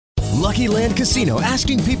Lucky Land Casino,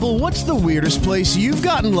 asking people, what's the weirdest place you've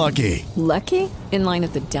gotten lucky? Lucky? In line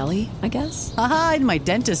at the deli, I guess? Aha, in my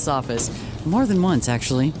dentist's office. More than once,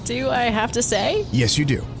 actually. Do I have to say? Yes, you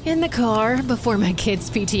do. In the car before my kids'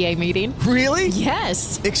 PTA meeting. Really?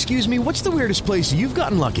 Yes. Excuse me, what's the weirdest place you've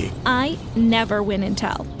gotten lucky? I never win and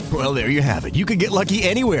tell. Well, there you have it. You can get lucky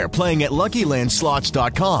anywhere, playing at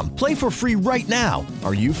LuckyLandSlots.com. Play for free right now.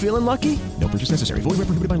 Are you feeling lucky? No purchase necessary. Void where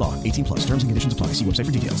prohibited by law. 18 plus. Terms and conditions apply. See website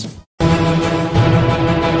for details.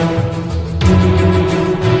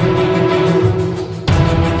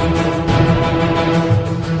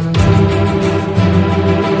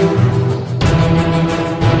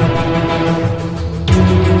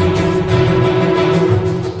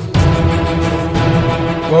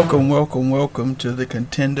 Welcome to the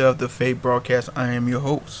Contender of the Faith broadcast. I am your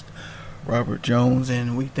host, Robert Jones,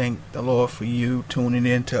 and we thank the Lord for you tuning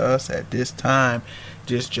in to us at this time,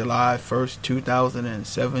 just July 1st,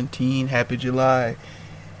 2017. Happy July.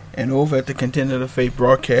 And over at the Contender of the Faith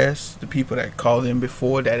broadcast, the people that called in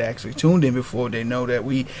before, that actually tuned in before, they know that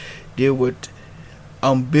we deal with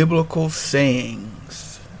unbiblical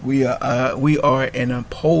sayings. We are an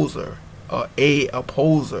opposer, or a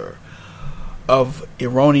opposer of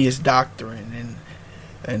erroneous doctrine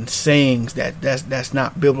and sayings that's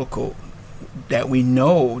not biblical, that we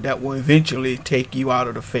know that will eventually take you out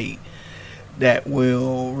of the faith, that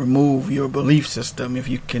will remove your belief system if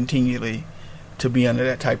you continually to be under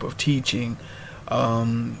that type of teaching.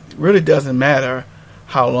 Really doesn't matter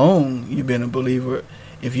how long you've been a believer.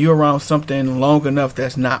 If you're around something long enough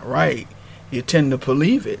that's not right, you tend to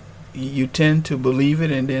believe it. You tend to believe it,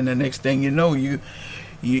 and then the next thing you know, you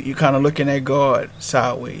kind of looking at God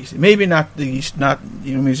sideways. Maybe not you know, let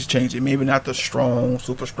me just change it. Maybe not the strong,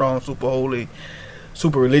 super holy,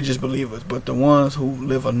 super religious believers, but the ones who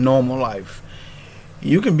live a normal life.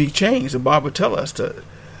 You can be changed. The Bible tells us to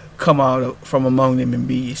come out from among them and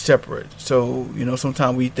be separate. So, you know,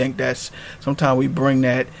 sometimes we bring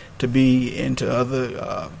that to be into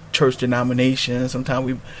other church denominations. Sometimes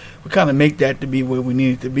we kind of make that to be where we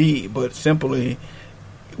need it to be. But simply,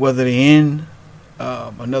 whether they're in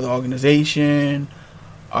another organization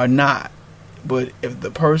or not, but if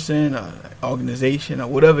the person or organization or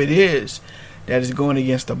whatever it is that is going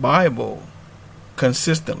against the Bible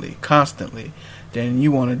consistently, constantly, then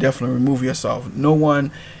you want to definitely remove yourself. No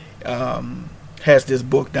one has this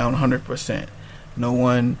book down 100%. No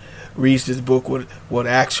one reads this book with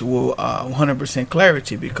actual 100%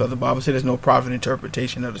 clarity, because the Bible says there's no private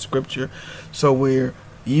interpretation of the scripture. So where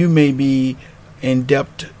you may be in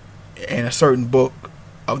depth in a certain book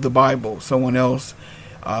of the Bible, someone else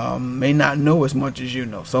may not know as much as you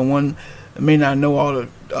know. Someone may not know all the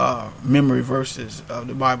memory verses of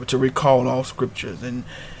the Bible to recall all scriptures, and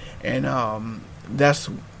that's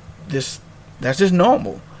just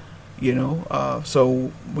normal, you know.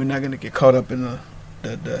 So we're not going to get caught up in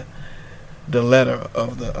the letter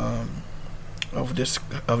of this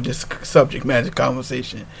subject matter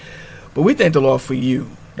conversation. But we thank the Lord for you.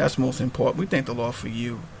 That's most important. We thank the Lord for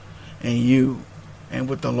you and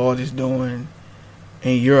what the Lord is doing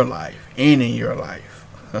in your life and in your life.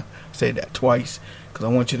 Say that twice, because I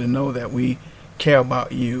want you to know that we care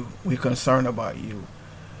about you. We're concerned about you.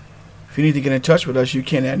 If you need to get in touch with us, you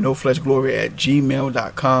can at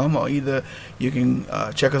nofleshglory@gmail.com, or either you can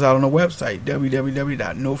check us out on the website,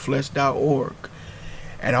 www.noflesh.org.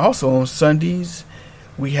 And also on Sundays,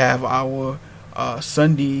 we have our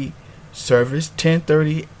Sunday service,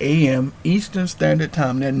 10:30 a.m. Eastern Standard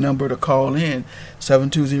Time. That number to call in,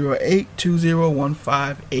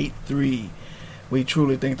 720-820-1583. We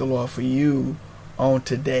truly thank the Lord for you on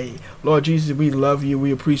today. Lord Jesus, we love you.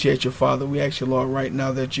 We appreciate you, Father. We ask you, Lord, right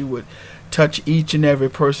now that you would touch each and every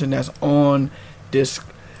person that's on this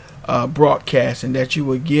broadcast, and that you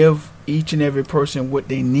would give each and every person what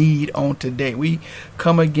they need on today. We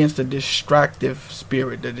come against the distractive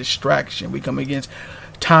spirit, the distraction. We come against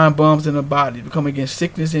time bombs in the body. We come against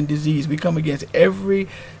sickness and disease. We come against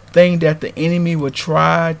everything that the enemy will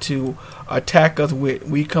try to attack us with.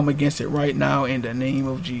 We come against it right now in the name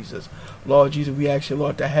of Jesus. Lord Jesus, we ask you,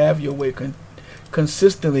 Lord, to have your way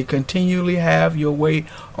consistently, continually have your way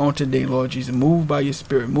on today, Lord Jesus. Move by your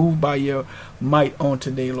spirit, move by your might on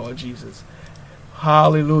today, Lord Jesus.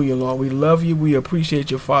 Hallelujah, Lord. We love you. We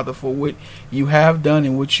appreciate you, Father, for what you have done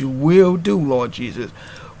and what you will do, Lord Jesus.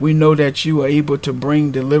 We know that you are able to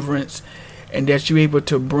bring deliverance, and that you're able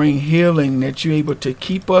to bring healing, that you're able to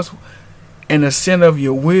keep us in the center of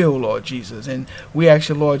your will, Lord Jesus. And we ask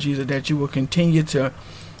you, Lord Jesus, that you will continue to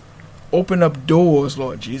open up doors,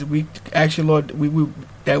 Lord Jesus. We ask you, Lord,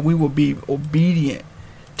 that we will be obedient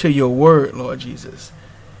to your word, Lord Jesus.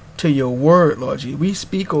 to your word, Lord Jesus. We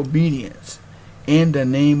speak obedience in the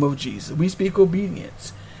name of Jesus. We speak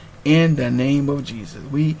obedience in the name of Jesus.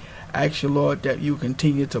 We ask you, Lord, that you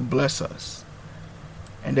continue to bless us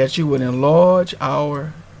and that you would enlarge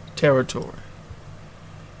our territory.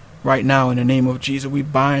 Right now, in the name of Jesus, we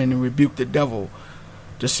bind and rebuke the devil,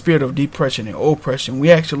 the spirit of depression and oppression.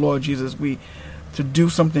 We ask you, Lord Jesus, to do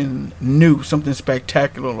something new, something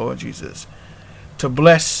spectacular, Lord Jesus, to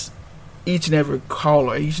bless each and every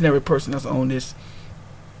caller, each and every person that's on this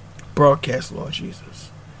broadcast, Lord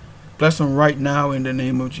Jesus. Bless them right now in the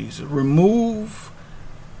name of Jesus. Remove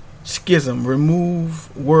schism,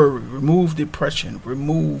 remove worry, remove depression,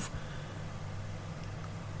 remove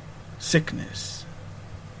sickness,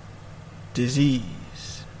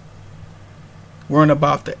 disease. Worrying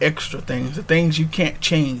about the extra things, the things you can't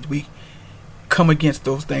change. We come against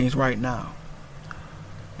those things right now.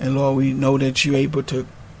 And Lord, we know that you're able to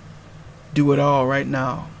do it all right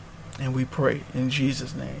now. And we pray in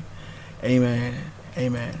Jesus' name. Amen.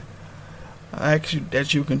 Amen. I ask you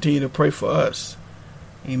that you continue to pray for us.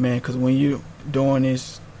 Amen. Because when you're doing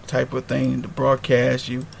this type of thing, the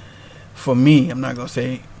broadcast, for me, I'm not going to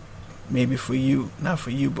say maybe for you, not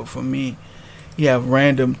for you, but for me, you have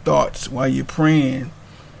random thoughts while you're praying.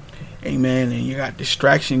 Amen. And you got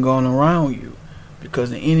distraction going around you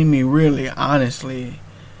because the enemy really, honestly,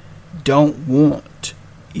 don't want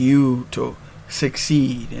you to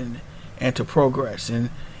succeed and to progress and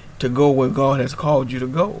to go where God has called you to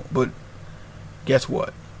go. But guess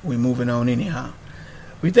what? We're moving on anyhow.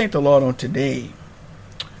 We thank the Lord on today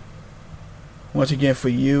once again for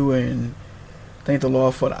you, and thank the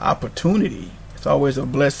Lord for the opportunity. It's always a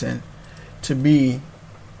blessing to be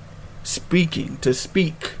speaking, to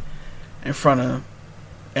speak in front of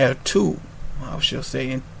two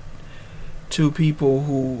people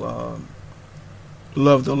who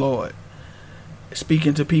love the Lord.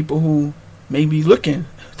 Speaking to people who may be looking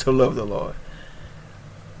to love the Lord.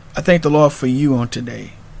 I thank the Lord for you on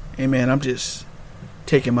today. Amen. I'm just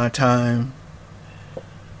taking my time.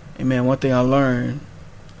 Amen. One thing I learned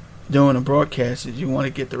doing a broadcast is you want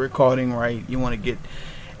to get the recording right. You want to get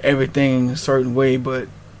everything a certain way. But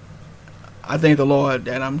I thank the Lord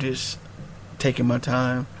that I'm just taking my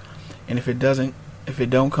time. And if it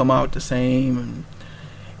don't come out the same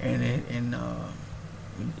and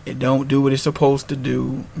it don't do what it's supposed to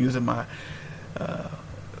do, using my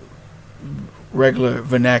regular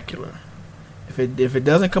vernacular. If it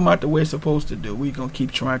doesn't come out the way it's supposed to do, we're gonna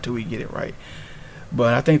keep trying till we get it right.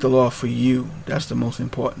 But I thank the Lord for you. That's the most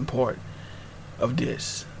important part of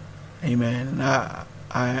this. Amen. And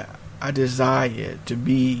I desire to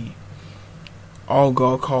be all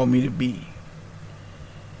God called me to be.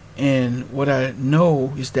 And what I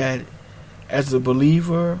know is that as a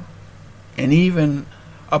believer, and even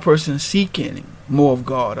a person seeking more of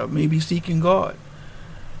God, or maybe seeking God,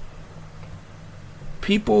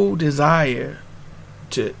 people desire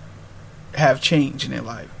to have change in their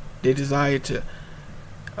life. They desire to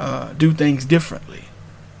do things differently.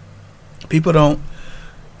 People don't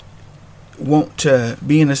want to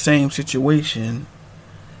be in the same situation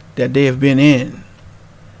that they have been in.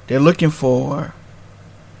 They're looking for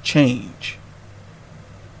change.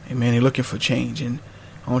 Amen. They're looking for change. And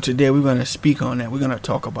on today, we're going to speak on that. We're going to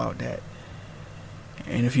talk about that.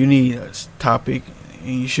 And if you need a topic,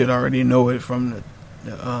 and you should already know it from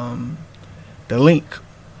the link,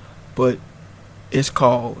 but it's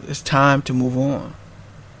called "It's Time to Move On."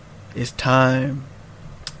 It's time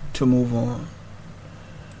to move on.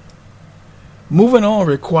 Moving on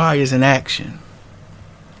requires an action.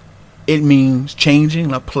 It means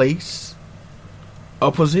changing a place, a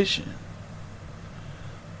position.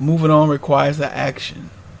 Moving on requires an action.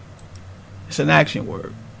 It's an action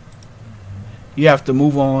word. You have to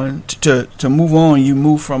move on. To move on, you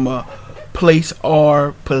move from a place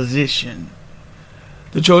or position.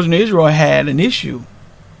 The children of Israel had an issue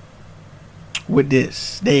with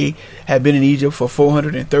this. They had been in Egypt for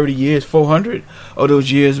 430 years. 400 of those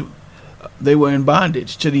years they were in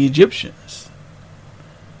bondage to the Egyptians.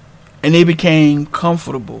 And they became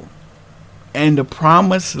comfortable in the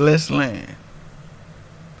promiseless land.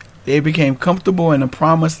 They became comfortable in a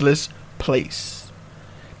promiseless place.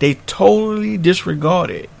 They totally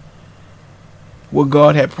disregarded what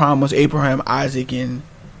God had promised Abraham, Isaac, and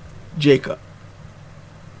Jacob.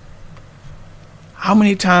 How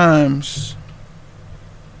many times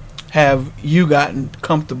have you gotten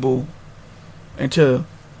comfortable into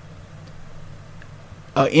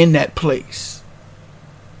in that place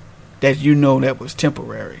that you know that was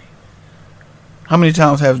temporary? How many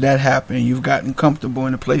times have that happened? You've gotten comfortable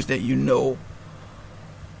in a place that you know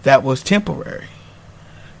that was temporary.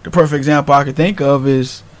 The perfect example I could think of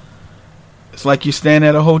is It's like you're staying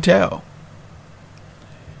at a hotel.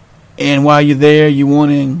 And while you're there, you're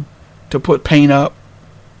wanting to put paint up,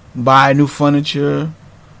 buy new furniture,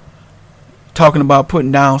 talking about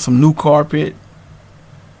putting down some new carpet.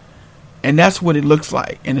 And that's what it looks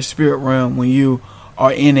like in the spirit realm when you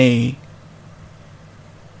are in a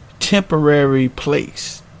temporary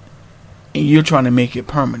place and you're trying to make it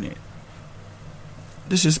permanent.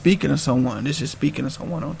 This is speaking to someone. This is speaking to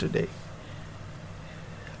someone on today.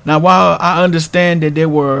 Now, while I understand that they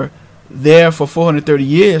were there for 430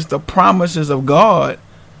 years, the promises of God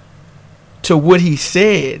to what he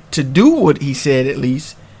said, to do what he said at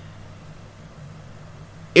least,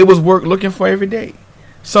 it was worth looking for every day.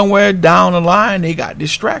 Somewhere down the line, they got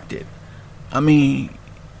distracted. I mean,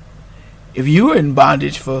 if you were in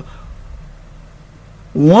bondage for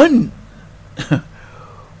one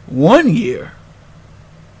year,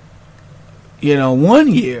 1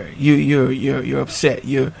 year, you're upset.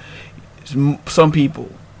 Some people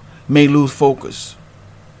may lose focus.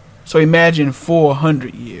 So imagine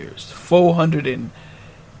 400 years,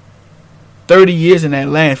 430 years in that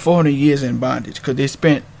land, 400 years in bondage, because they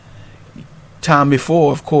spent time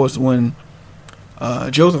before, of course, when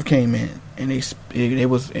Joseph came in, and they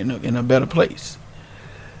was in a better place.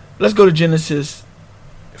 Let's go to Genesis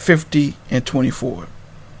 50 and 24.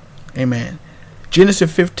 Amen.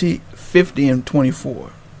 Genesis 50 and 24.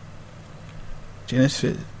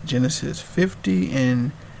 Genesis 50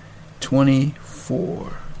 and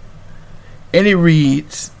 24. And it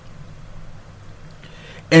reads,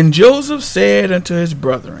 "And Joseph said unto his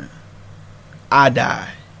brethren, I die,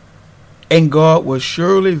 and God will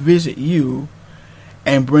surely visit you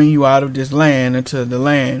and bring you out of this land into the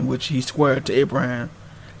land which he swore to Abraham,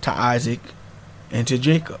 to Isaac, and to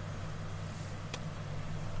Jacob."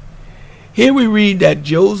 Here we read that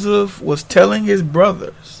Joseph was telling his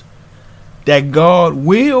brothers that God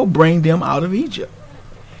will bring them out of Egypt.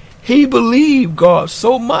 He believed God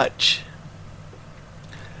so much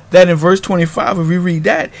that in verse 25, if we read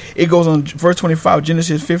that, it goes on verse 25,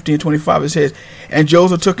 Genesis 50 and 25, it says, "And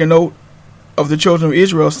Joseph took an oath of the children of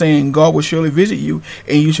Israel, saying, God will surely visit you,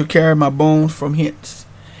 and you shall carry my bones from hence."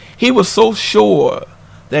 He was so sure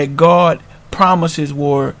that God's promises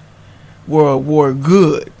were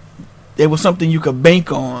good. They were something you could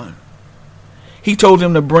bank on. He told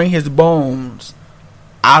him to bring his bones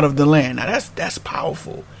out of the land. Now that's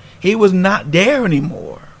powerful. He was not there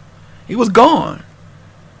anymore. He was gone.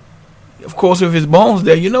 Of course, if his bones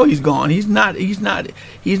there, he's gone. He's not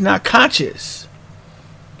conscious.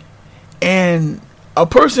 And a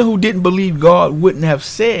person who didn't believe God wouldn't have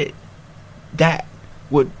said that,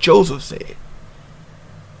 what Joseph said.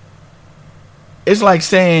 It's like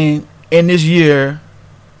saying, in this year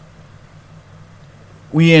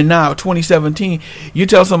we in now, 2017, you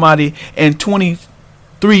tell somebody in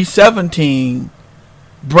 2317,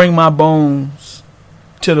 bring my bones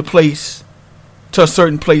to the place, to a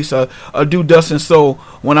certain place, or do dust and soul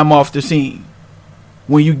when I'm off the scene.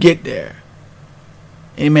 When you get there,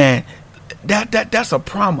 amen. That's a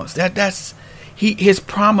promise. That's his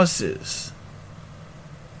promises.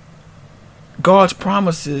 God's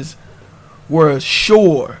promises were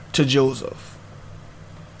sure to Joseph.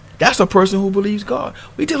 That's a person who believes God.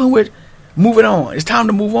 We're dealing with moving on. It's time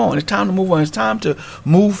to move on. It's time to move on. It's time to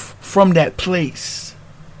move from that place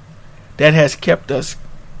that has kept us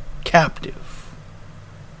captive.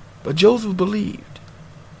 But Joseph believed.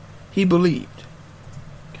 He believed.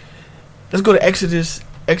 Let's go to Exodus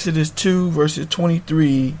 2, verses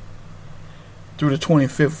 23 through the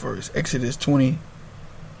 25th verse. Exodus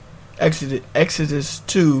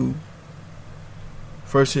 2,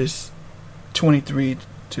 verses 23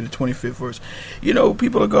 to the 25th verse.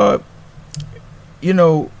 People of God,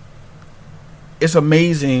 it's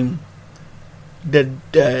amazing that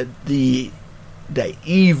the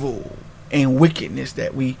evil and wickedness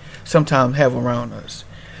that we sometimes have around us.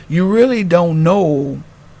 You really don't know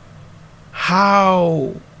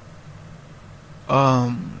how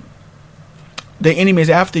the enemy is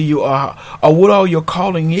after you, or what all your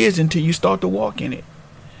calling is, until you start to walk in it.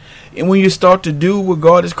 And when you start to do what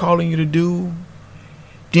God is calling you to do,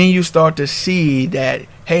 then you start to see that,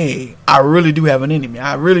 hey, I really do have an enemy.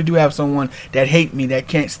 I really do have someone that hate me, that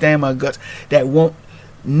can't stand my guts, that want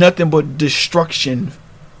nothing but destruction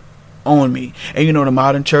on me. And the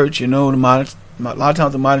modern church, a lot of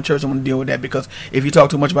times the modern church, I'm going to deal with that, because if you talk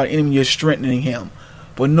too much about the enemy, you're strengthening him.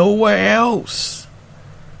 But nowhere else.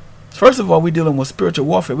 First of all, we're dealing with spiritual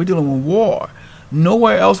warfare. We're dealing with war.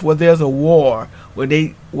 Nowhere else where there's a war, where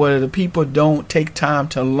the people don't take time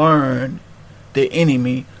to learn the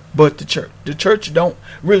enemy, But the church don't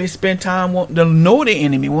really spend time wanting to know the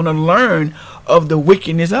enemy, want to learn of the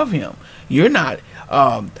wickedness of him. You're not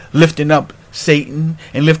lifting up Satan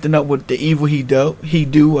and lifting up what the evil he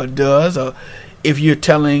do or does, or if you're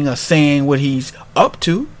telling or saying what he's up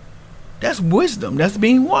to. That's wisdom. That's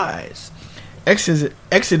being wise.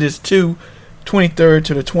 Exodus 2, 23rd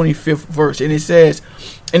to the 25th verse. And it says,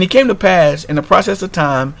 "And it came to pass in the process of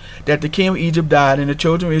time that the king of Egypt died, and the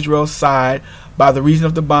children of Israel sighed by the reason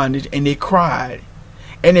of the bondage, and they cried.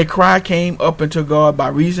 And their cry came up unto God by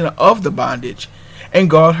reason of the bondage. And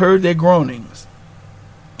God heard their groanings.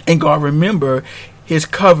 And God remembered his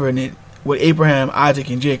covenant with Abraham, Isaac,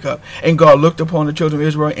 and Jacob. And God looked upon the children of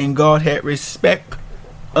Israel, and God had respect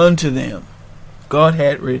unto them." God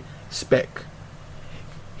had respect.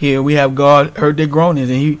 Here we have God heard their groanings,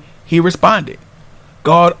 and he responded.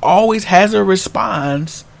 God always has a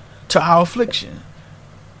response to our affliction.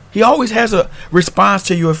 He always has a response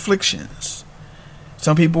to your afflictions.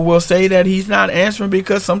 Some people will say that he's not answering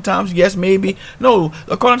because sometimes yes, maybe. No,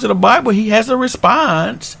 according to the Bible, he has a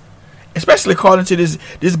response, especially according to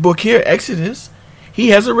this book here, Exodus. He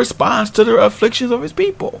has a response to the afflictions of his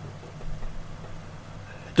people.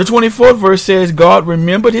 The 24th verse says, God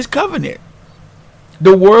remembered his covenant.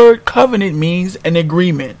 The word covenant means an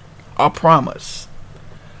agreement, a promise.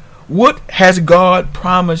 What has God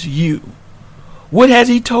promised you? What has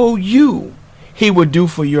he told you he would do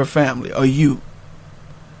for your family or you?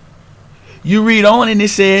 You read on and it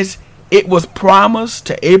says, it was promised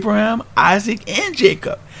to Abraham, Isaac, and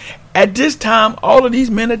Jacob. At this time, all of these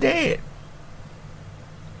men are dead.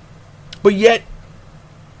 But yet,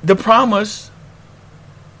 the promise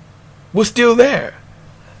was still there.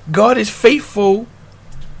 God is faithful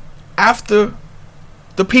after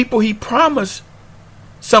the people he promised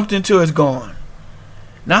something to is gone.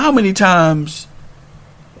 Now, how many times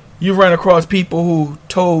you run across people who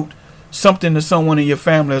told something to someone in your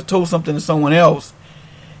family or told something to someone else,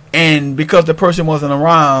 and because the person wasn't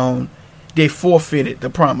around, they forfeited the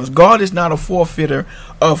promise? God is not a forfeiter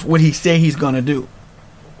of what he said he's going to do.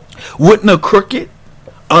 Wouldn't a crooked,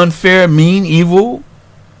 unfair, mean, evil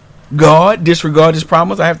God disregard his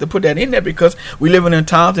promise? I have to put that in there because we live in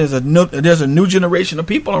times there's a new generation of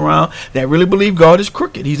people around that really believe God is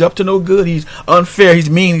crooked. He's up to no good. He's unfair. He's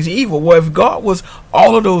mean. He's evil. Well, if God was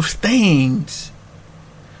all of those things,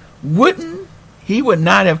 wouldn't he would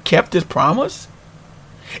not have kept his promise?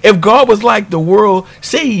 If God was like the world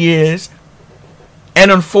say he is,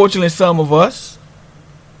 and unfortunately some of us,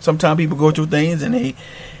 sometimes people go through things and they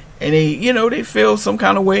they feel some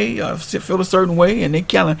kind of way, feel a certain way, and they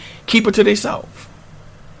kind of keep it to themselves.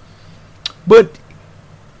 But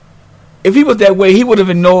if he was that way, he would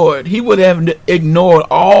have ignored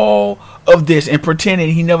all of this and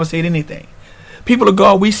pretended he never said anything. People of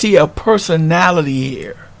God, we see a personality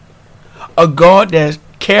here, a God that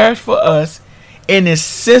cares for us and is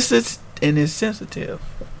sensitive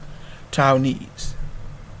to our needs.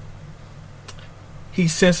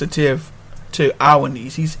 He's sensitive to our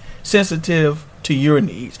needs. He's sensitive to your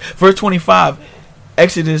needs. Verse 25,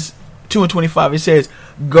 Exodus 2 and 25, it says,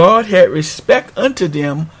 God had respect unto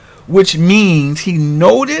them, which means he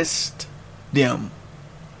noticed them.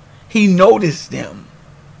 He noticed them.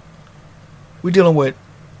 We're dealing with,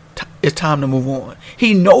 it's time to move on.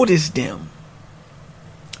 He noticed them.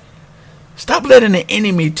 Stop letting the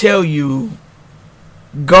enemy tell you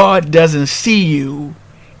God doesn't see you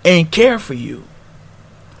and care for you.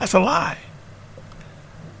 That's a lie.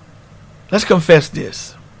 Let's confess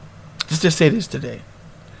this. Let's just say this today.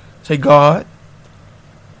 Say, God,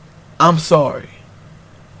 I'm sorry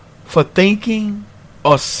for thinking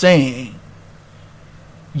or saying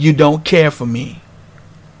you don't care for me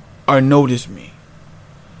or notice me.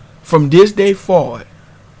 From this day forward,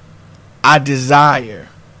 I desire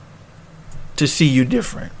to see you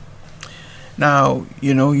different. Now,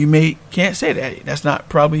 you can't say that. That's not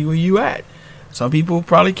probably where you at. Some people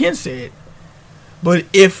probably can say it. But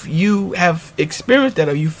if you have experienced that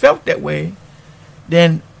or you felt that way,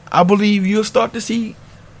 then I believe you'll start to see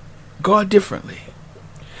God differently.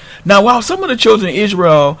 Now, while some of the children of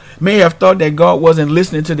Israel may have thought that God wasn't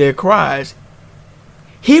listening to their cries,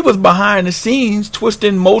 he was behind the scenes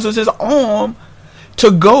twisting Moses' arm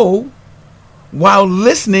to go while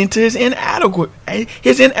listening to his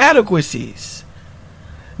inadequacies.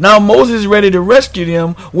 Now Moses is ready to rescue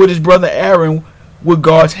them with his brother Aaron with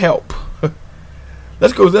God's help.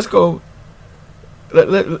 Let's go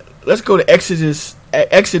to Exodus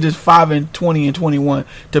 5 and 20 and 21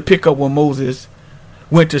 to pick up when Moses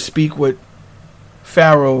went to speak with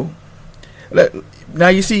Pharaoh. Now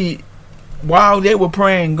you see, while they were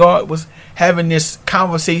praying, God was having this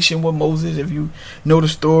conversation with Moses. If you know the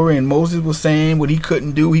story, and Moses was saying what he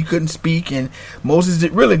couldn't do, he couldn't speak, and Moses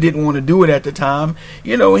really didn't want to do it at the time,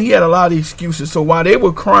 and he had a lot of excuses. So while they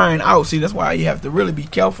were crying out, see, that's why you have to really be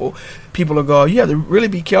careful, people of God. You have to really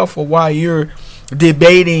be careful while you're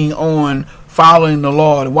debating on following the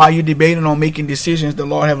Lord, while you're debating on making decisions the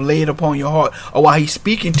Lord have laid upon your heart, or while he's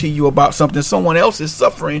speaking to you about something. Someone else is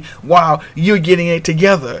suffering while you're getting it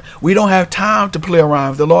together. We don't have time to play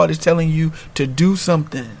around. If the Lord is telling you to do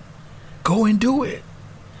something, go and do it.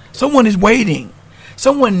 Someone is waiting.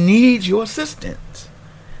 Someone needs your assistance.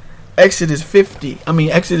 Exodus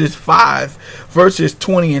 5 verses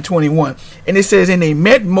 20 and 21. And it says, and they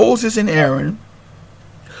met Moses and Aaron,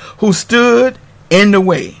 who stood in the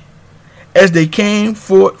way as they came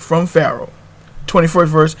forth from Pharaoh. 21st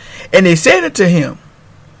verse. And they said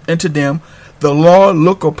unto them, the Lord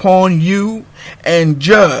look upon you and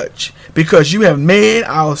judge, because you have made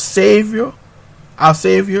our Savior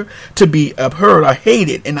to be abhorred or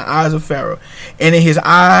hated in the eyes of Pharaoh, and in his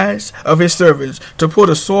eyes of his servants, to put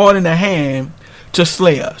a sword in the hand to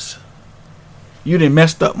slay us. You done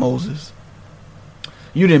messed up, Moses.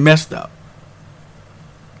 You done messed up.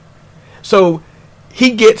 So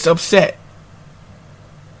he gets upset.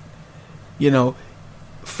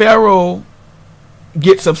 Pharaoh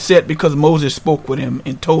gets upset because Moses spoke with him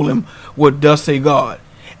and told him what thus say God.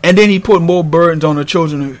 And then he put more burdens on the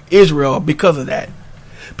children of Israel because of that.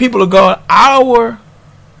 People of God, our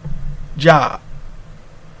job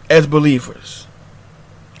as believers,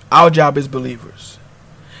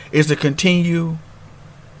 is to continue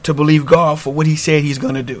to believe God for what he said he's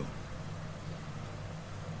going to do.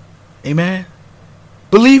 Amen.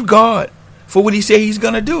 Believe God for what he said he's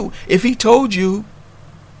going to do. If he told you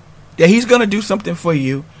that he's going to do something for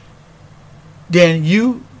you, then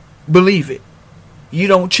you believe it. You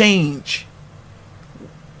don't change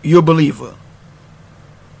your believer.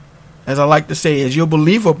 As I like to say, is your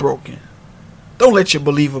believer broken? Don't let your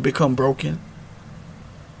believer become broken.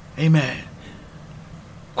 Amen.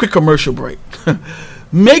 Quick commercial break.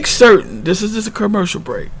 Make certain, this is a commercial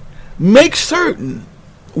break. Make certain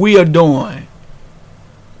we are doing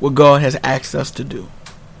what God has asked us to do.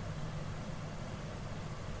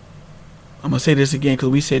 I'm going to say this again because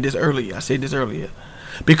we said this earlier. I said this earlier.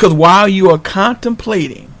 Because while you are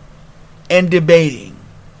contemplating and debating,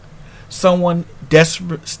 someone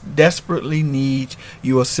desperately needs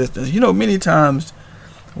your assistance. Many times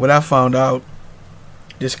what I found out,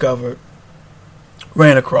 discovered,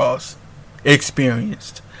 ran across,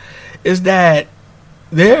 experienced, is that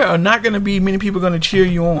there are not going to be many people going to cheer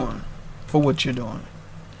you on for what you're doing.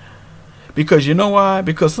 Because you know why?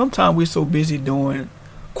 Because sometimes we're so busy doing,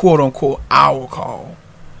 quote unquote, our call.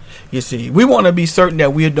 You see, we want to be certain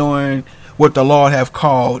that we're doing what the Lord have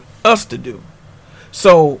called us to do.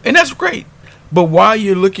 So, and that's great. But while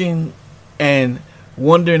you're looking and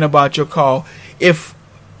wondering about your call, if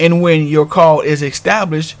and when your call is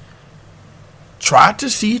established, try to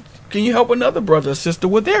see, can you help another brother or sister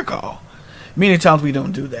with their call? Many times we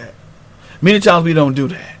don't do that.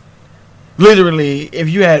 Literally,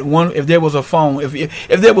 if there was a phone,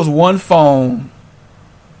 if there was one phone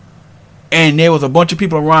and there was a bunch of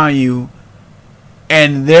people around you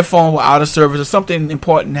and their phone was out of service or something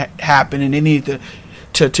important happened and they needed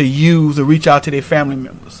to use or reach out to their family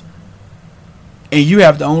members, and you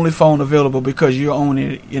have the only phone available because you're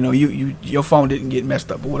owning it, your phone didn't get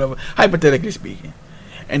messed up or whatever, hypothetically speaking,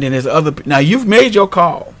 and then there's now you've made your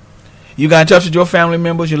call. You got in touch with your family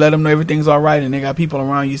members. You let them know everything's all right, and they got people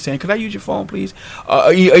around you saying, "Could I use your phone, please?"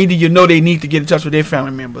 Either they need to get in touch with their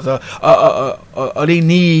family members, or they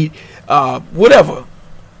need whatever,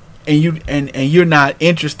 and you're not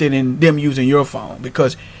interested in them using your phone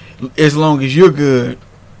because as long as you're good,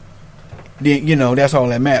 then that's all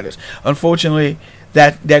that matters. Unfortunately,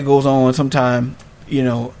 that goes on sometime,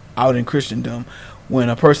 out in Christendom, when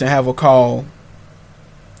a person have a call.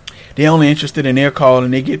 They're only interested in their call,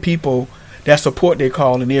 and they get people that support their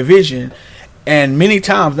call and their vision. And many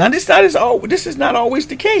times, now this is not always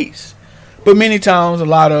the case, but many times a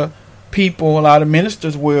lot of people, a lot of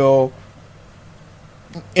ministers will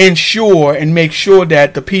ensure and make sure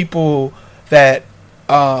that the people that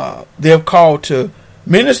they're called to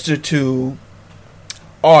minister to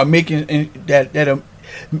are making that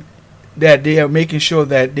they are making sure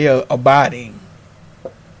that they are abiding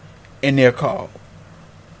in their call.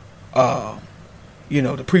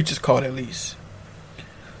 The preacher's called at least.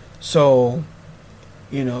 So,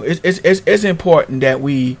 it's important that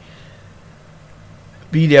we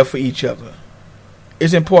be there for each other.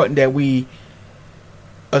 It's important that we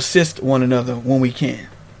assist one another when we can.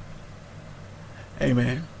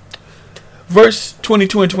 Amen. Verse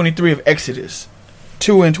 22 and 23 of Exodus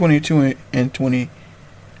 2 and 22 and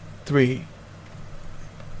 23.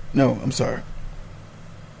 No, I'm sorry.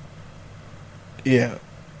 Yeah.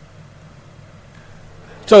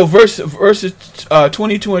 So verses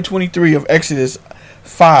 22 and 23 of Exodus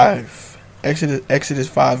 5. Exodus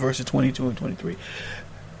 5 verses 22 and 23.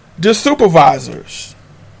 The supervisors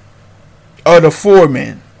are the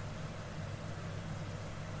foremen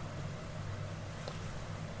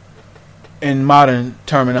in modern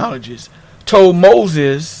terminologies told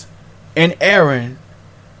Moses and Aaron,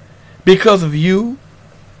 because of you,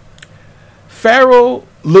 Pharaoh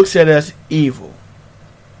looks at us evil.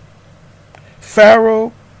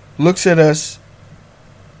 Pharaoh looks at us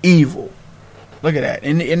evil. Look at that.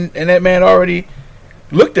 And that man already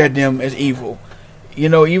looked at them as evil. You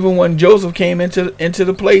know, even when Joseph came into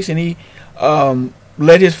the place and he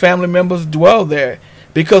let his family members dwell there,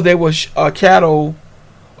 because they were cattle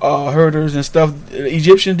herders and stuff, the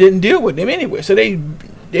Egyptians didn't deal with them anyway. So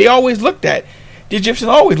they always looked at, the Egyptians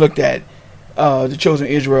always looked at the children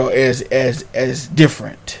of Israel as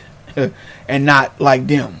different and not like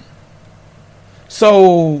them.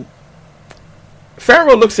 So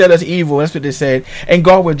Pharaoh looks at us evil. That's what they said. And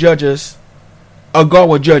God will judge us, or God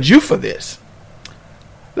will judge you for this.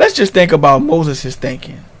 Let's just think about Moses'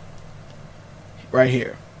 thinking right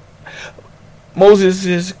here.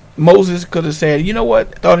 Moses could have said, you know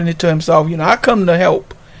what? Thought it to himself, I come to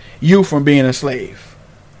help you from being a slave.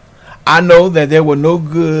 I know that there were no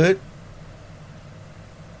good.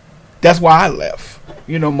 That's why I left.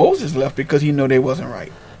 Moses left because he knew they wasn't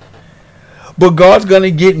right. But God's going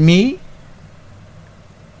to get me.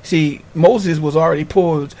 See, Moses was already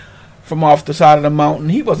pulled from off the side of the mountain.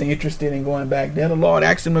 He wasn't interested in going back there. The Lord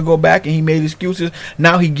asked him to go back and he made excuses.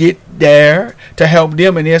 Now he get there to help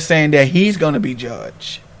them and they're saying that he's going to be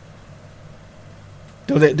judged.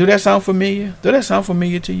 Do that sound familiar? Do that sound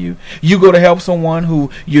familiar to you? You go to help someone who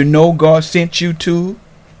God sent you to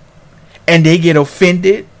and they get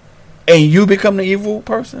offended and you become the evil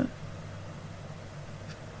person?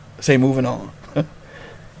 Say, moving on.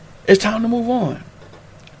 It's time to move on.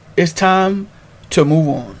 It's time to move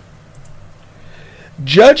on.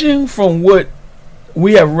 Judging from what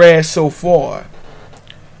we have read so far,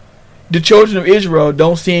 the children of Israel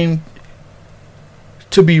don't seem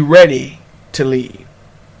to be ready to leave.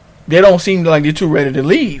 They don't seem like they're too ready to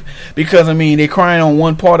leave, because they're crying on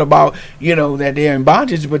one part about that they're in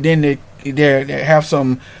bondage, but then they have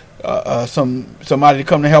somebody to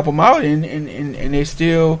come to help them out, and they're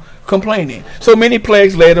still complaining. So many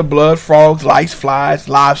plagues later: blood, frogs, lice, flies,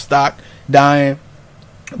 livestock dying,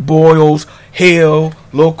 boils, hail,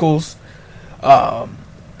 locusts,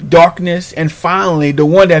 darkness, and finally the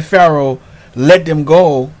one that Pharaoh let them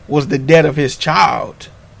go was the death of his child.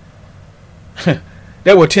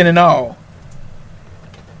 There were 10 in all.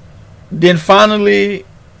 Then finally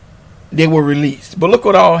they were released. But look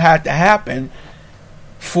what all had to happen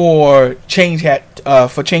for change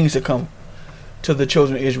to come to the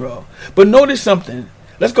children of Israel. But notice something.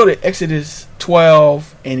 Let's go to Exodus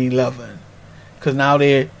 12 and 11, because now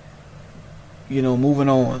they're moving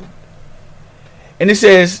on. And it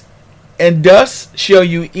says, and thus shall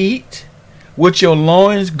you eat with your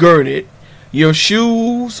loins girded, your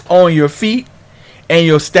shoes on your feet, and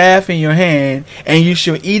your staff in your hand, and you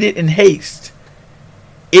shall eat it in haste.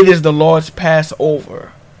 It is the Lord's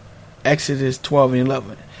Passover. Exodus 12 and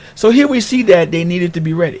 11. So here we see that they needed to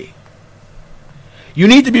be ready. You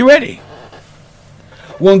need to be ready.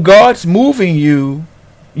 When God's moving you,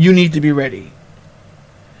 you need to be ready.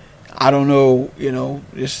 I don't know,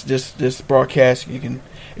 this broadcast, it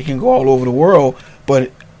can go all over the world,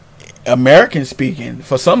 but American speaking,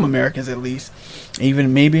 for some Americans at least,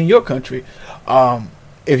 even maybe in your country,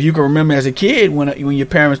 if you can remember as a kid, when your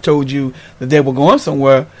parents told you that they were going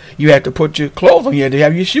somewhere, you had to put your clothes on, you had to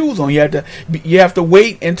have your shoes on, you have to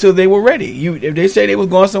wait until they were ready. If they say they was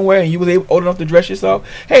going somewhere and you was old enough to dress yourself,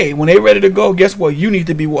 hey, when they ready to go, guess what? You need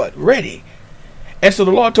to be what? Ready. And so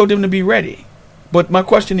the Lord told them to be ready. But my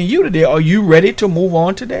question to you today, are you ready to move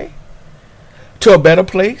on today? To a better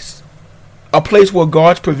place? A place where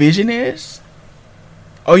God's provision is?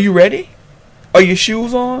 Are you ready? Are your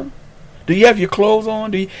shoes on? Do you have your clothes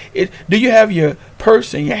on? Do you have your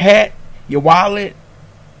purse and your hat, your wallet?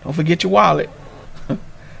 Don't forget your wallet.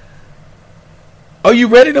 Are you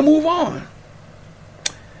ready to move on?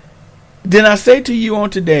 Then I say to you on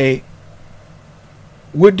today,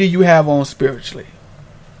 what do you have on spiritually?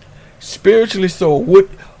 Spiritually, so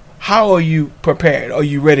how are you prepared? Are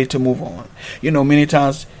you ready to move on? Many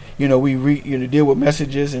times, we deal with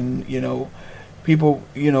messages and, People,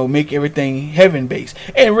 make everything heaven based,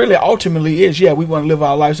 and really ultimately is, we want to live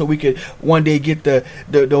our life so we could one day get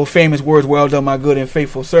those famous words, "Well done, my good and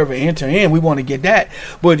faithful servant, enter in." We want to get that,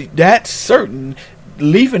 but that's certain.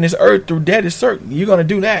 Leaving this earth through death is certain. You're going to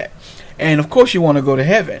do that, and of course you want to go to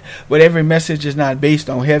heaven. But every message is not based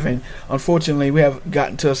on heaven. Unfortunately, we have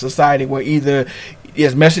gotten to a society where either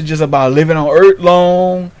there's messages about living on earth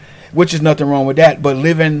long, which is nothing wrong with that, but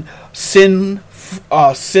living sinless.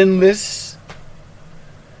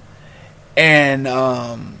 And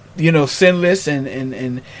sinless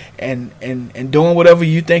and doing whatever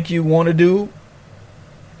you think you want to do.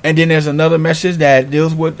 And then there's another message that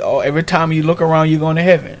deals with every time you look around, you're going to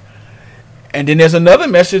heaven. And then there's another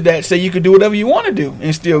message that say you can do whatever you want to do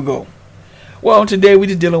and still go. Well, today we're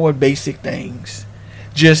just dealing with basic things,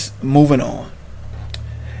 just moving on.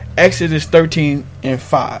 Exodus 13 and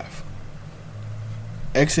 5.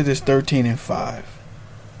 Exodus 13 and 5.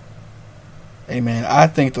 Amen. I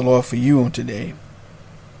thank the Lord for you on today.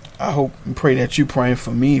 I hope and pray that you praying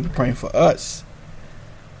for me, praying for us.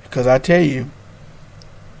 Because I tell you,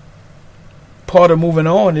 part of moving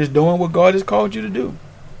on is doing what God has called you to do.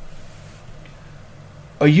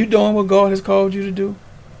 Are you doing what God has called you to do?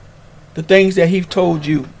 The things that He's told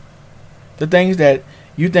you. The things that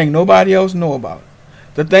you think nobody else know about.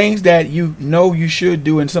 The things that you know you should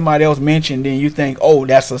do and somebody else mentioned, then you think, oh,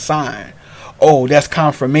 that's a sign. Oh, that's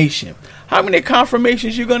confirmation. How many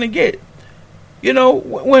confirmations you gonna get?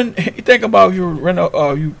 When you think about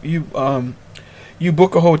you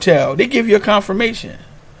book a hotel, they give you a confirmation.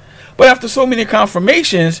 But after so many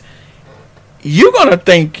confirmations, you're gonna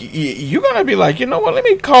be like, you know what? Let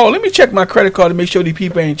me check my credit card to make sure these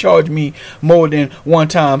people ain't charged me more than one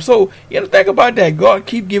time. So think about that. God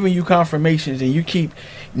keep giving you confirmations, and you keep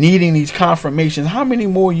needing these confirmations. How many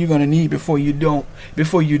more you gonna need before you do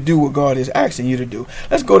what God is asking you to do?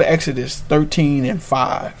 Let's go to Exodus 13 and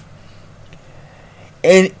 5.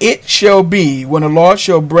 And it shall be, when the Lord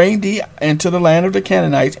shall bring thee into the land of the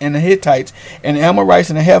Canaanites and the Hittites and the Amorites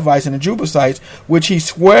and the Hivites and the Jebusites, which he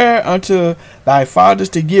sware unto thy fathers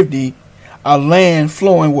to give thee, a land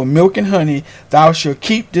flowing with milk and honey, thou shalt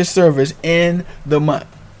keep this service in the month.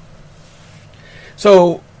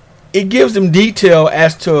 So it gives them detail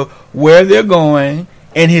as to where they're going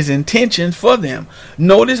and his intentions for them.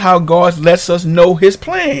 Notice how God lets us know his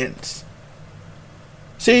plans.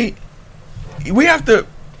 See, we have to,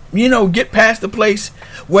 get past the place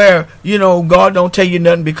where, God don't tell you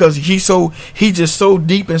nothing because he's just so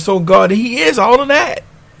deep and so God. He is all of that.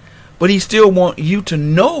 But he still wants you to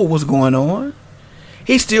know what's going on.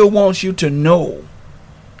 He still wants you to know.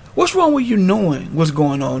 What's wrong with you knowing what's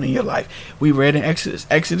going on in your life? We read in Exodus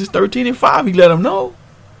 13 and 5. He let them know.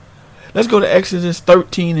 Let's go to Exodus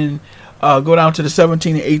 13 and go down to the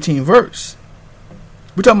 17 and 18 verse.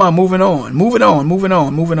 We're talking about moving on.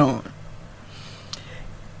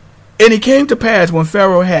 And it came to pass when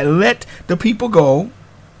Pharaoh had let the people go,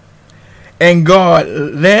 and God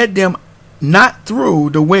led them not through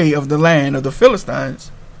the way of the land of the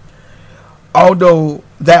Philistines, although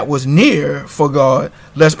that was near for God,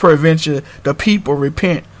 lest peradventure the people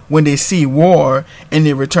repent when they see war and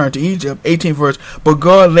they return to Egypt. 18th verse. But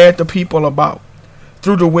God led the people about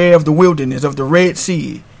through the way of the wilderness of the Red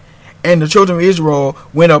Sea, and the children of Israel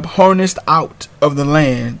went up harnessed out of the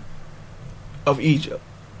land of Egypt.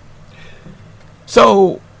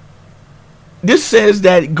 So this says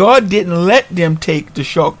that God didn't let them take the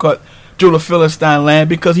shortcut through the Philistine land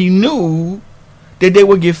because he knew that they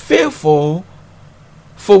would get fearful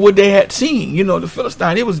for what they had seen. The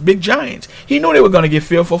Philistine, it was big giants. He knew they were going to get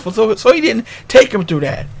fearful, so he didn't take them through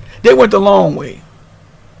that. They went the long way.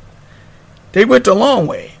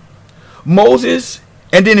 Moses,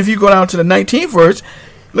 and then if you go down to the 19th verse,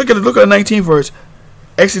 look at the 19th verse.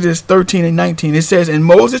 Exodus 13 and 19, it says, and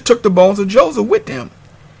Moses took the bones of Joseph with him,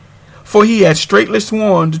 for he had straitly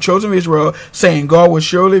sworn the children of Israel, saying, God will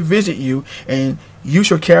surely visit you, and you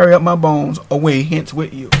shall carry up my bones away hence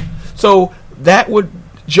with you. So that what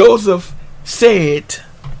Joseph said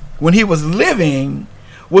when he was living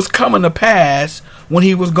was coming to pass when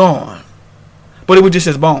he was gone. But it was just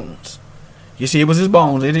his bones. You see, it was his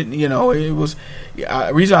bones. It didn't, it was.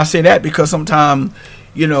 The reason I say that because sometimes,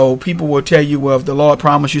 people will tell you, well, if the Lord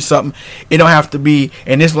promised you something, it don't have to be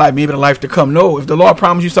in this life, maybe the life to come. No, if the Lord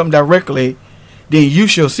promised you something directly, then you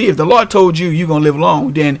shall see. If the Lord told you you're going to live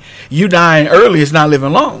long, then you dying early is not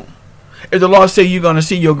living long. If the Lord say you're going to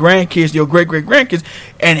see your grandkids, your great-great-grandkids,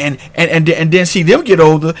 and then see them get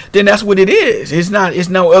older, then that's what it is. It's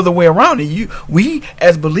no other way around it. We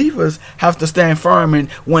as believers have to stand firm, and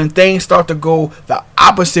when things start to go the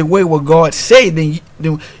opposite way what God say, then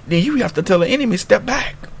you have to tell the enemy, step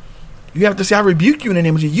back. You have to say, I rebuke you in the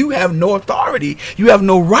name of Jesus. You have no authority. You have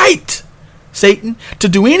no right, Satan, to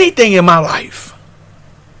do anything in my life.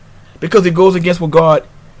 Because it goes against what God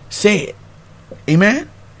said. Amen?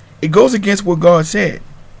 It goes against what God said.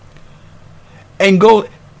 And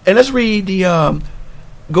let's read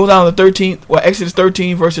go down to 13, Exodus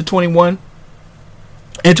 13, verses 21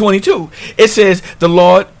 and 22. It says, the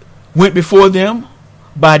Lord went before them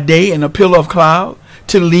by day in a pillar of cloud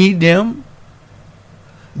to lead them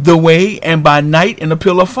the way, and by night in a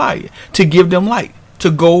pillar of fire to give them light, to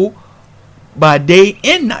go by day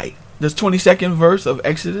and night. This 22nd verse of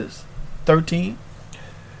Exodus 13.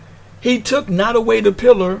 He took not away the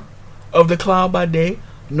pillar of the cloud by day,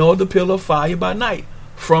 nor the pillar of fire by night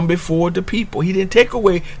from before the people. He didn't take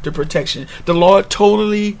away the protection. The Lord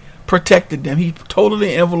totally protected them. He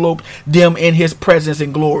totally enveloped them in his presence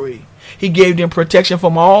and glory. He gave them protection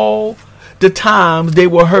from all the times they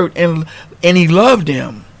were hurt, and he loved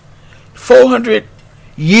them. 400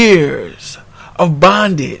 years of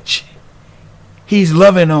bondage. He's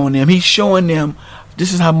loving on them. He's showing them,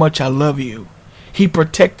 this is how much I love you. He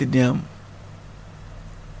protected them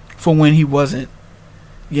for when he wasn't,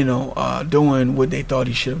 doing what they thought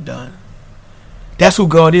he should have done. That's who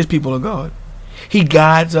God is, people of God. He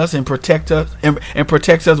guides us and protects us and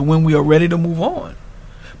protects us when we are ready to move on.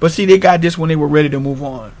 But see, they got this when they were ready to move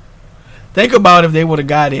on. Think about if they would have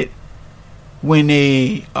got it when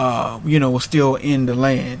they, were still in the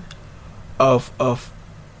land of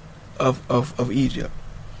Egypt.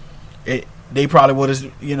 They probably would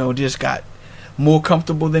have, just got more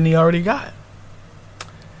comfortable than they already got.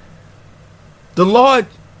 The Lord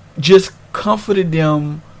just comforted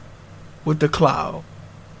them with the cloud.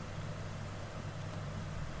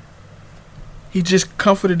 He just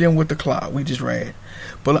comforted them with the cloud. We just read.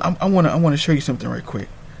 But I want to show you something right quick.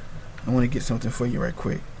 I want to get something for you right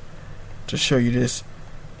quick to show you this.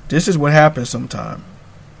 This is what happens sometime.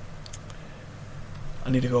 I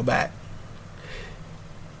need to go back.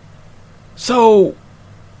 So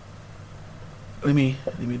let me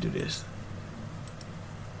do this.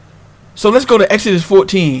 So let's go to Exodus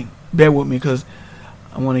 14. Bear with me because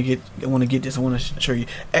I want to get this. I want to show you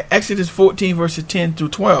Exodus 14 verses 10 through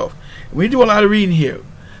 12. We do a lot of reading here,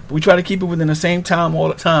 but we try to keep it within the same time all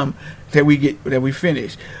the time that we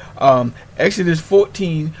finish. Exodus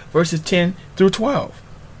 14 verses 10 through 12.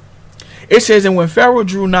 It says, and when Pharaoh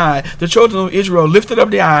drew nigh, the children of Israel lifted up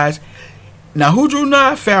their eyes. Now who drew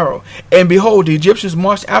nigh? Pharaoh. And behold, the Egyptians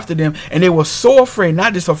marched after them, and they were so afraid.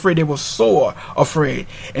 Not just afraid, they were sore afraid.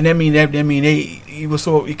 And that mean he was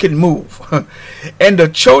so he couldn't move. And the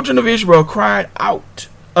children of Israel cried out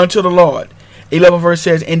unto the Lord. 11 verse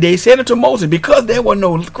says, and they said unto Moses, because there were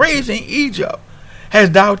no graves in Egypt,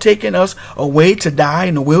 hast thou taken us away to die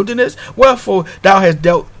in the wilderness? Wherefore thou hast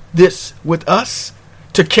dealt this with us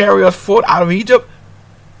to carry us forth out of Egypt?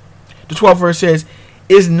 The 12th verse says,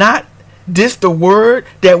 is not this the word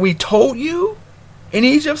that we told you in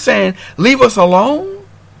Egypt, saying, leave us alone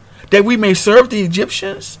that we may serve the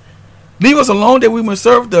Egyptians? Leave us alone that we may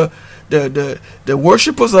serve the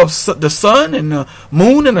worshippers of the sun and the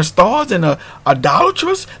moon and the stars and the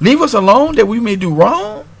idolatrous? Leave us alone that we may do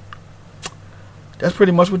wrong? That's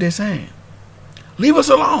pretty much what they're saying. Leave us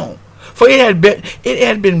alone. For it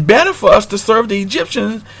had been better for us to serve the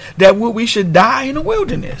Egyptians that we should die in the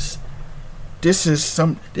wilderness. This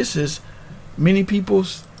is many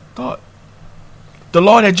people's thought. The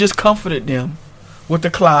Lord had just comforted them with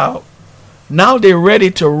the cloud. Now they're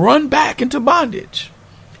ready to run back into bondage.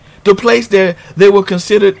 The place that they were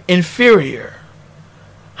considered inferior.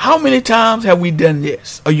 How many times have we done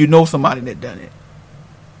this? Or you know somebody that done it?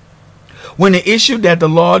 When the issue that the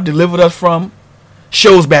Lord delivered us from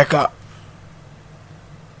shows back up.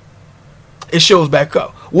 It shows back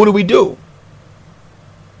up. What do?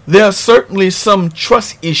 There are certainly some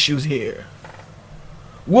trust issues here.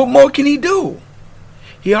 What more can he do?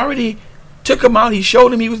 He already took him out. He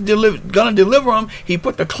showed him he was going to deliver him. He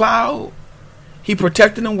put the cloud. He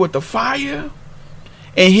protected him with the fire.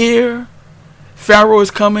 And here, Pharaoh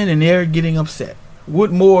is coming and they're getting upset.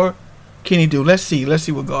 What more can he do? Let's see. Let's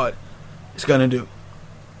see what God is going to do.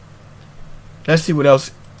 Let's see what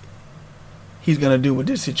else he's going to do with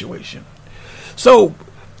this situation. So,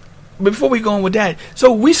 before we go on with that,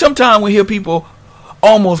 so we sometimes hear people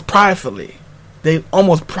almost pridefully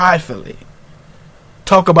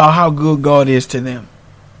talk about how good God is to them.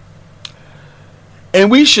 And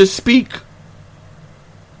we should speak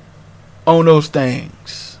on those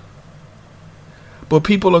things. But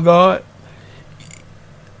people of God,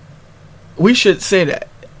 we should say that.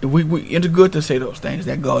 It's good to say those things,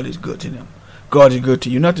 that God is good to them. God is good to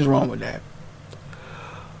you. Nothing's wrong with that.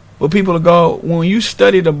 Well, people of God, when you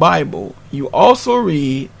study the Bible, you also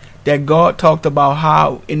read that God talked about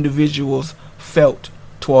how individuals felt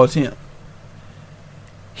towards him.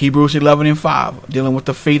 Hebrews 11:5, dealing with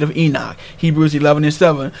the fate of Enoch. Hebrews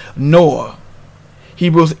 11:7, Noah.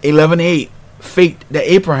 Hebrews 11:8, fate that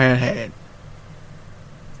Abraham had.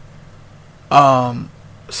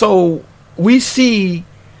 So we see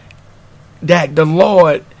that the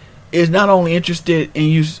Lord is not only interested in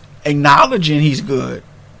you acknowledging he's good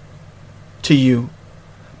to you,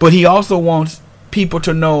 but he also wants people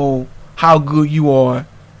to know how good you are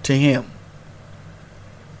to him.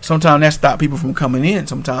 Sometimes that stops people from coming in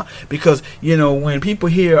sometimes, because when people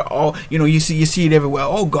hear all, you see it everywhere.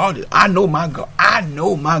 Oh, God, I know my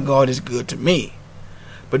God is good to me.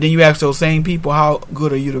 But then you ask those same people, how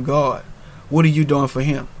good are you to God? What are you doing for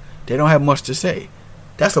him? They don't have much to say.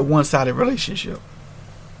 That's a one-sided relationship.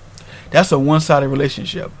 That's a one-sided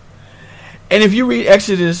relationship. And if you read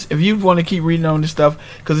Exodus, if you want to keep reading on this stuff,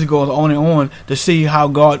 because it goes on and on to see how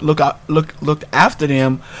God looked after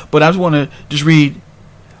them, but I just want to just read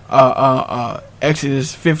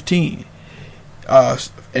Exodus 15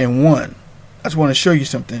 and 1. I just want to show you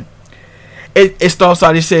something. It starts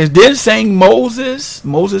out, it says, then sang Moses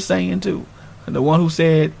singing too, the one who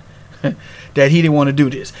said that he didn't want to do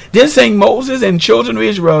this. Then sang Moses and children of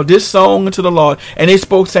Israel this song unto the Lord, and they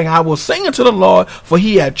spoke, saying, I will sing unto the Lord, for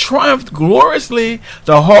he had triumphed gloriously.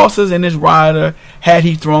 The horses and his rider had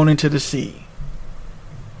he thrown into the sea.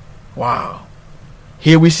 Wow.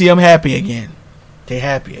 Here we see them happy again. They're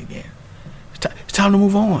happy again. It's time to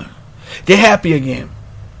move on. They're happy again.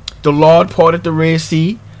 The Lord parted the Red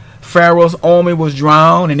Sea. Pharaoh's army was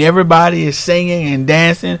drowned, and everybody is singing and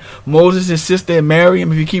dancing. Moses' sister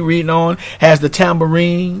Miriam, if you keep reading on, has the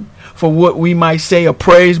tambourine for what we might say a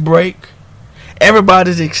praise break.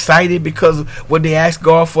 Everybody's excited because of what they asked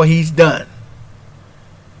God for, he's done.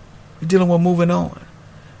 We're dealing with moving on.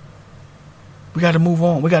 We got to move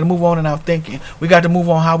on. We got to move on in our thinking. We got to move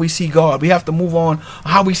on how we see God. We have to move on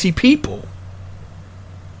how we see people.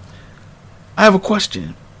 I have a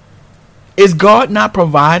question. Is God not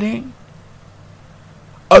providing?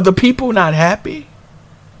 Are the people not happy?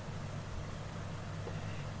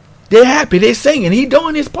 They're happy. They're singing. He's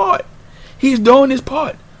doing his part. He's doing his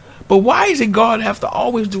part. But why is it God have to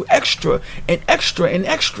always do extra and extra and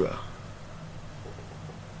extra?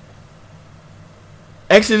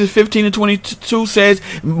 Exodus 15 and 22 says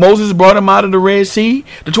Moses brought them out of the Red Sea.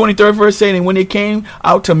 The 23rd verse saying, and when they came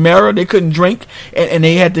out to Marah, they couldn't drink, and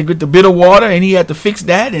they had to get the bitter water, and he had to fix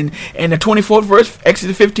that. And the 24th verse,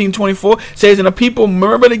 Exodus 15:24 says, and the people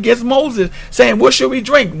murmured against Moses, saying, what should we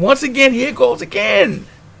drink? Once again, here it goes again.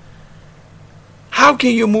 How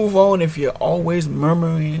can you move on if you're always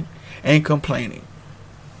murmuring and complaining?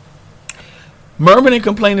 Murmuring and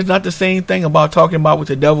complaining is not the same thing about talking about what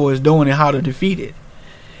the devil is doing and how to defeat it,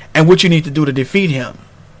 and what you need to do to defeat him.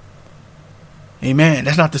 Amen.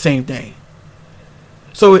 That's not the same thing.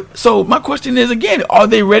 So my question is again, are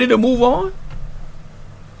they ready to move on?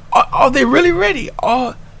 Are they really ready?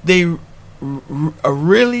 Are they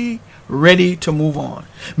really ready to move on?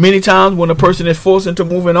 Many times when a person is forced into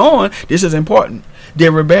moving on, this is important, they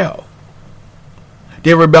rebel.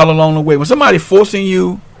 They rebel along the way. When somebody forcing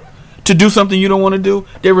you to do something you don't want to do,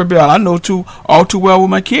 they rebel. I know all too well with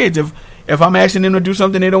my kids. If I'm asking them to do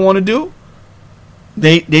something they don't want to do,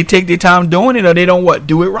 they take their time doing it, or they don't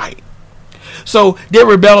do it right. So they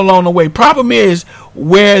rebel along the way. Problem is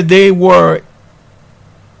where they were,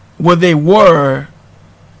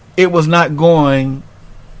 it was not going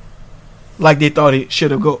like they thought it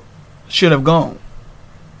should have gone.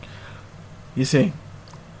 You see,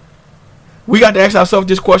 we got to ask ourselves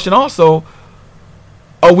this question also: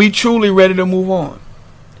 are we truly ready to move on?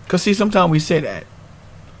 Because see, sometimes we say that.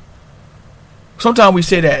 Sometimes we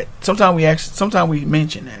say that. Sometimes we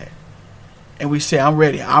mention that, and we say, "I'm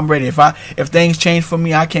ready. I'm ready. If things change for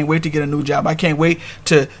me, I can't wait to get a new job. I can't wait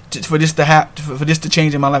for this to happen, for this to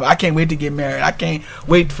change in my life. I can't wait to get married. I can't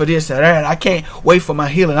wait for this or that. I can't wait for my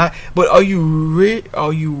healing." But are you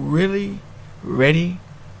really ready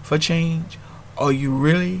for change? Are you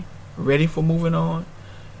really ready for moving on?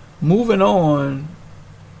 Moving on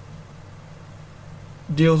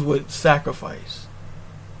deals with sacrifice.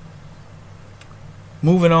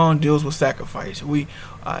 Moving on deals with sacrifice.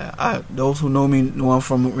 Those who know me know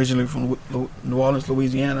I'm originally from New Orleans,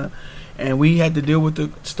 Louisiana, and we had to deal with the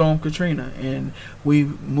Storm Katrina, and we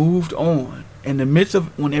moved on in the midst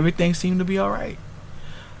of when everything seemed to be all right.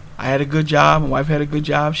 I had a good job. My wife had a good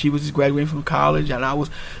job. She was just graduating from college, and I was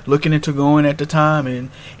looking into going at the time,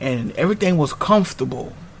 and everything was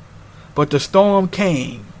comfortable. But the storm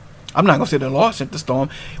came, I'm not going to say the Lord sent the storm.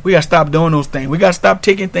 We got to stop doing those things. We got to stop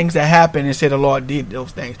taking things that happen and say the Lord did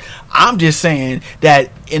those things. I'm just saying that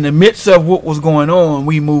in the midst of what was going on,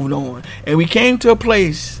 we moved on. And we came to a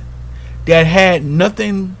place that had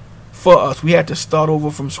nothing for us. We had to start over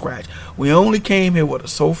from scratch. We only came here with a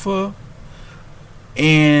sofa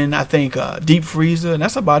and I think a deep freezer, and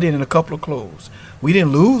that's about it, and a couple of clothes. We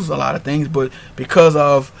didn't lose a lot of things, but because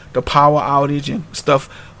of the power outage and stuff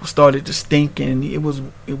started to stink, and it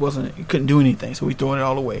couldn't do anything, so we threw it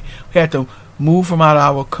all away. We had to move from out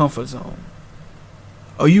of our comfort zone.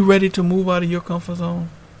 Are you ready to move out of your comfort zone?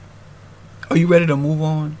 Are you ready to move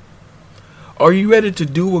on? Are you ready to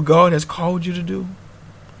do what God has called you to do?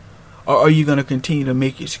 Or are you going to continue to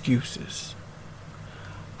make excuses?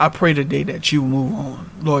 I pray today that you move on.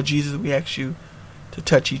 Lord Jesus, we ask you to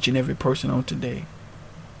touch each and every person on today.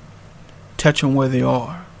 Touch them where they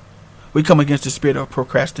are. We come against the spirit of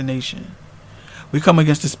procrastination. We come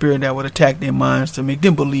against the spirit that would attack their minds to make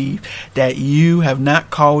them believe that you have not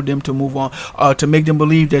called them to move on, or to make them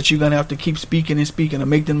believe that you're going to have to keep speaking and speaking, or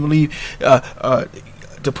make them believe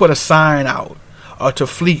to put a sign out, or to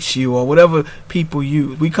fleece you, or whatever people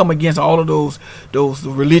use. We come against all of those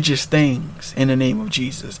religious things in the name of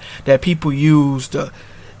Jesus that people use to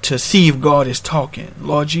see if God is talking.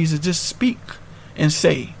 Lord Jesus, just speak and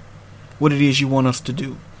say what it is you want us to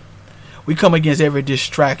do. We come against every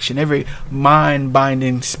distraction, every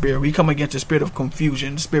mind-binding spirit. We come against the spirit of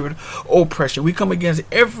confusion, the spirit of oppression. We come against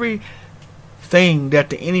everything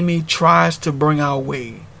that the enemy tries to bring our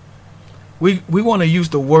way. We want to use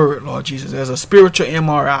the word, Lord Jesus, as a spiritual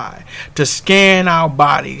MRI to scan our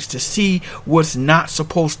bodies to see what's not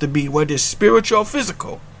supposed to be, whether it's spiritual or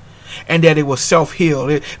physical, and that it will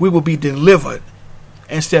self-heal. We will be delivered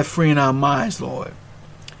and set free in our minds, Lord.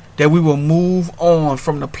 That we will move on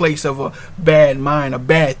from the place of a bad mind, a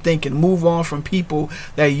bad thinking. Move on from people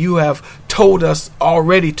that you have told us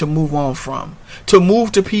already to move on from. To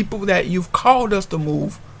move to people that you've called us to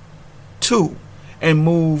move to and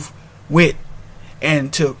move with,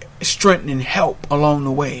 and to strengthen and help along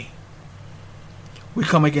the way. We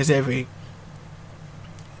come against every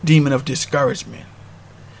demon of discouragement.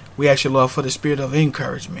 We ask you, Lord, for the spirit of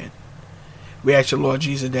encouragement. We ask you, Lord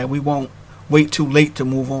Jesus, that we won't wait too late to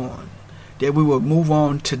move on. That we will move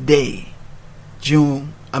on today, July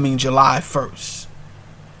 1st.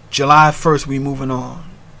 July 1st, we moving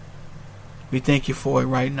on. We thank you for it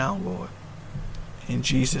right now, Lord. In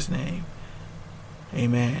Jesus' name.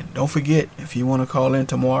 Amen. Don't forget, if you want to call in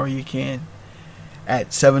tomorrow, you can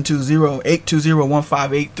at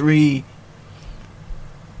 720-820-1583,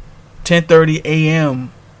 10:30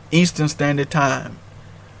 a.m. Eastern Standard Time.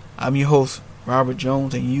 I'm your host, Robert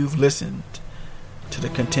Jones, and you've listened to the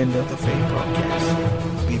Contender of the Faith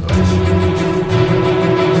broadcast. Be blessed.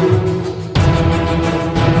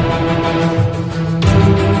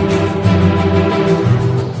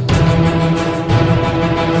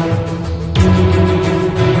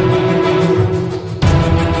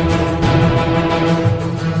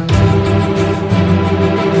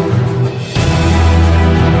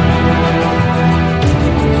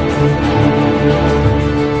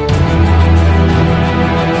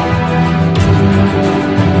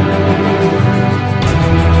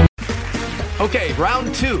 Okay,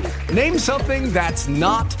 round two. Name something that's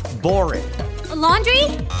not boring. A laundry?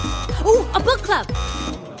 Ooh, a book club.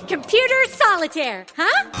 Computer solitaire,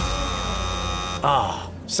 huh? Ah,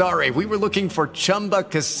 oh, sorry, we were looking for Chumba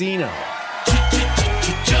Casino.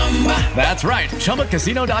 That's right,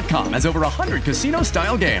 ChumbaCasino.com has over 100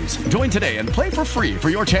 casino-style games. Join today and play for free for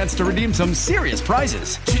your chance to redeem some serious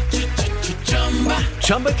prizes.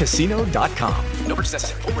 ChumbaCasino.com. No purchase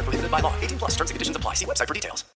necessary. Void where prohibited by law. 18+ terms and conditions apply. See website for details.